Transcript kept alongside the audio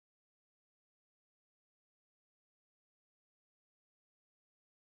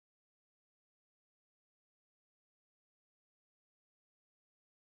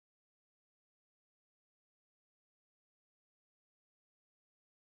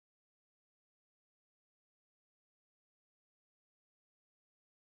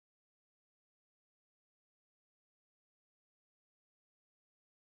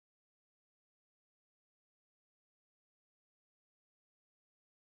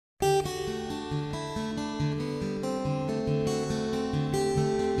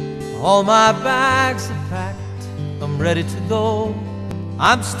All my bags are packed, I'm ready to go.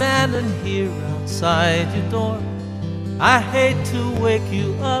 I'm standing here outside your door. I hate to wake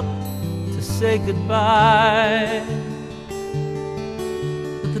you up to say goodbye,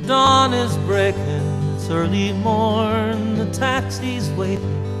 but the dawn is breaking, it's early morn. The taxi's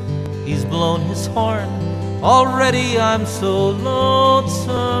waiting, he's blown his horn. Already I'm so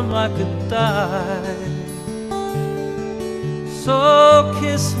lonesome I could die. So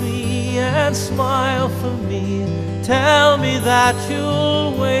kiss me and smile for me, tell me that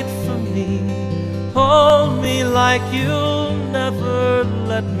you'll wait for me. Hold me like you'll never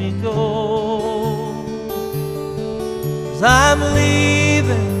let me go. 'Cause I'm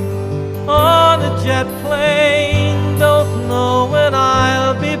leaving on a jet plane, don't know when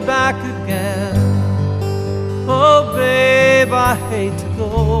I'll be back again. Oh babe, I hate to go.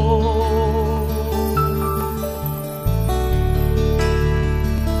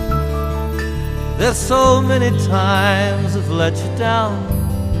 There's so many times I've let you down,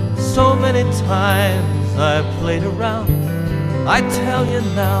 so many times I've played around. I tell you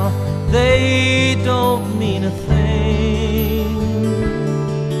now, they don't mean a thing.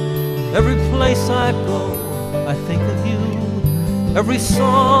 Every place I go, I think of you. Every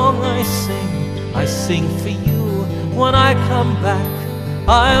song I sing for you. When I come back,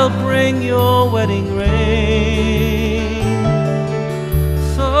 I'll bring your wedding ring.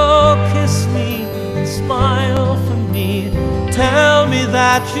 So kiss me, smile for me, tell me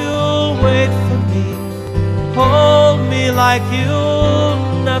that you'll wait for me. Hold me like you'll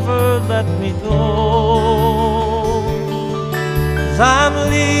never let me go. 'Cause I'm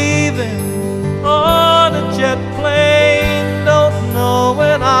leaving on a jet plane, don't know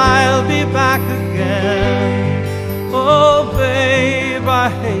when I'll be back again. Oh babe, I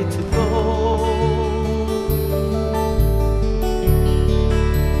hate to go.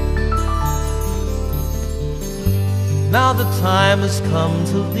 Now the time has come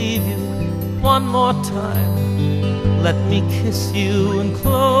to leave you one more time. Let me kiss you and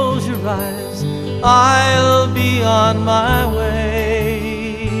close your eyes. I'll be on my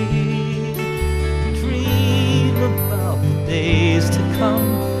way. Dream about the days to come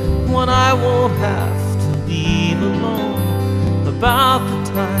when I won't have to leave alone. About the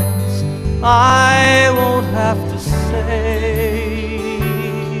times I won't have to say.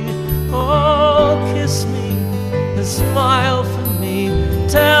 Oh, kiss me and smile for me,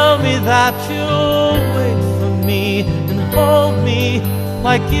 tell me that you'll wait for me, and hold me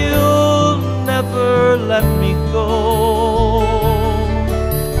like you'll never let me go.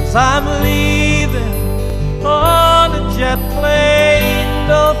 'Cause I'm leaving on a jet plane,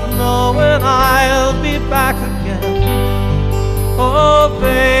 don't know when I'll be back again. Oh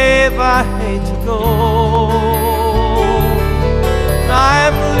babe, I hate to go.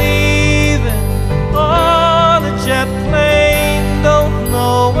 I'm leaving on a jet plane, don't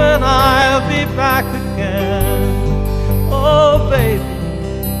know when I'll be back again. Oh baby,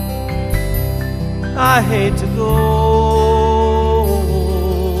 I hate to go.